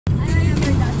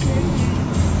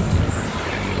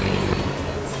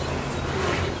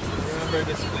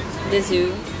remember this place. The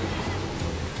zoo.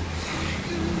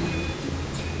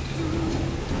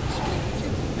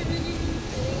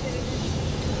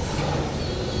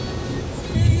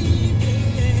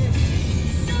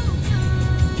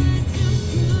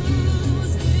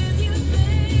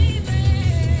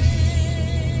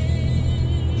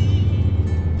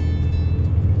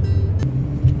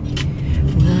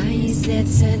 That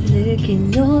sad look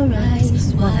in your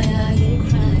eyes, why are you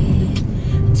crying?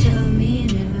 Tell me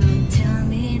now, tell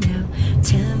me now,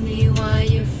 tell me why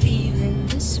you're feeling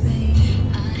this way.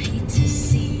 I hate to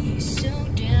see you so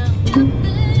down,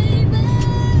 baby,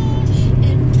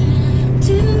 and I'll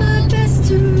do my best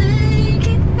to make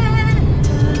it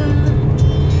better.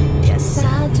 Yes,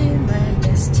 I'll do my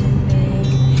best to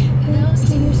make those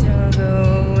tears all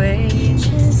go away.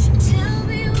 Just tell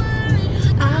me where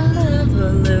I love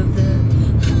all of the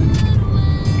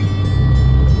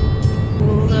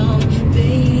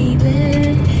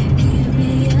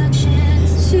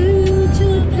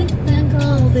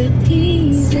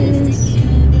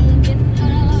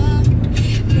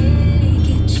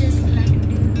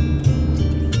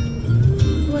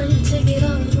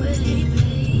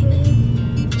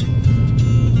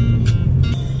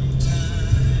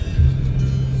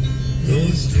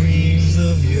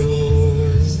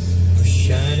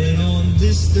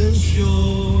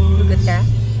Look at that.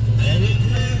 And if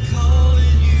they're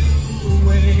calling you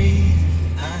away,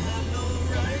 I have no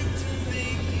right to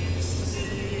make you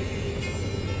stay.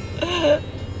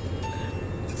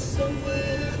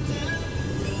 Somewhere down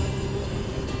the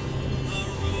road, the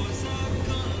roads I've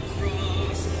come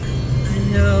across, I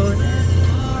know that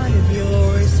part of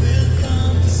yours will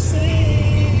come to say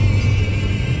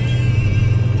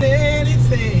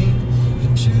anything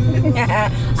to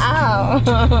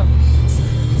Ow!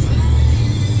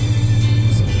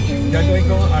 Gagawin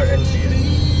ko ang R&B.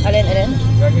 Alin, alin?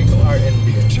 Gagawin ko ang R&B.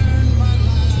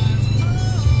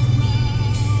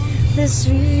 the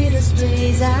sweetest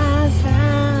place I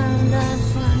found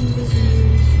with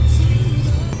you.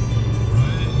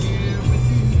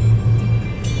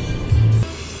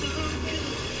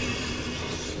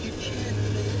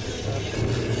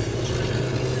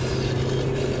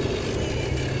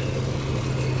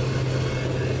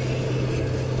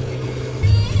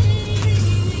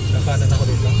 Nakanan ako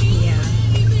dito. Yeah.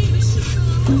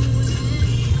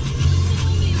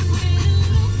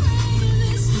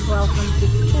 Welcome to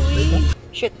Tui.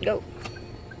 Shoot, go.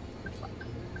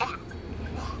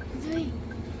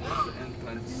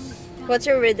 Entrance. What's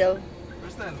your riddle?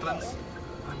 Where's the entrance?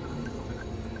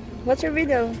 What's your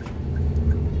riddle?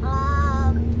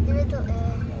 The riddle is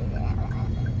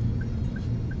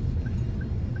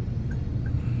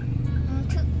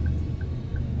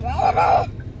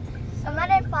so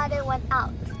mother and father went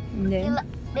out. And then?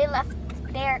 They left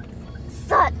their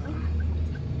son.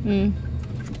 Mm.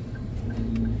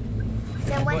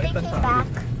 Then when they came back,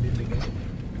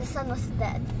 the son was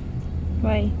dead.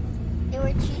 Why? There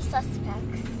were 3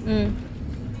 suspects. Mm.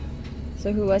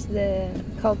 So who was the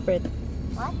culprit?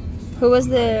 What? Who was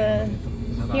the...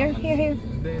 Here.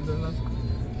 Hindi, doon lang.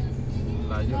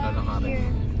 Layo, lalakarin. Here.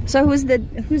 So who's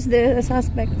the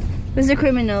suspect? Who's the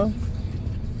criminal?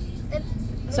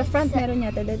 Sa front Wait, meron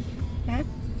yata. Huh?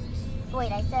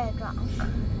 Wait, I said it wrong.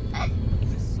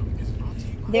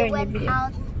 There They in the went video.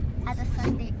 out at a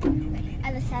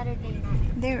Saturday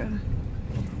night. There.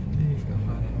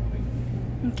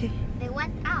 Okay. They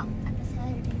went out at the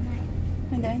Saturday night.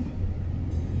 And then?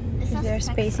 The Is there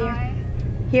suspects space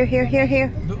here? are Here.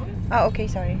 Doon? Oh, okay,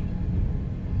 sorry.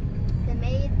 the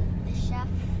maid, the chef,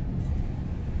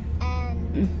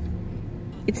 and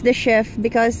It's the chef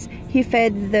because he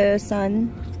fed the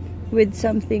son with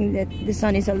something that the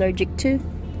son is allergic to.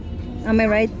 Am I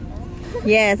right?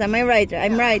 Yes, am I right?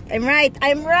 I'm right.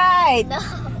 no.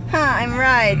 Huh, I'm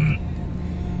right.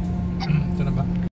 Ito na ba?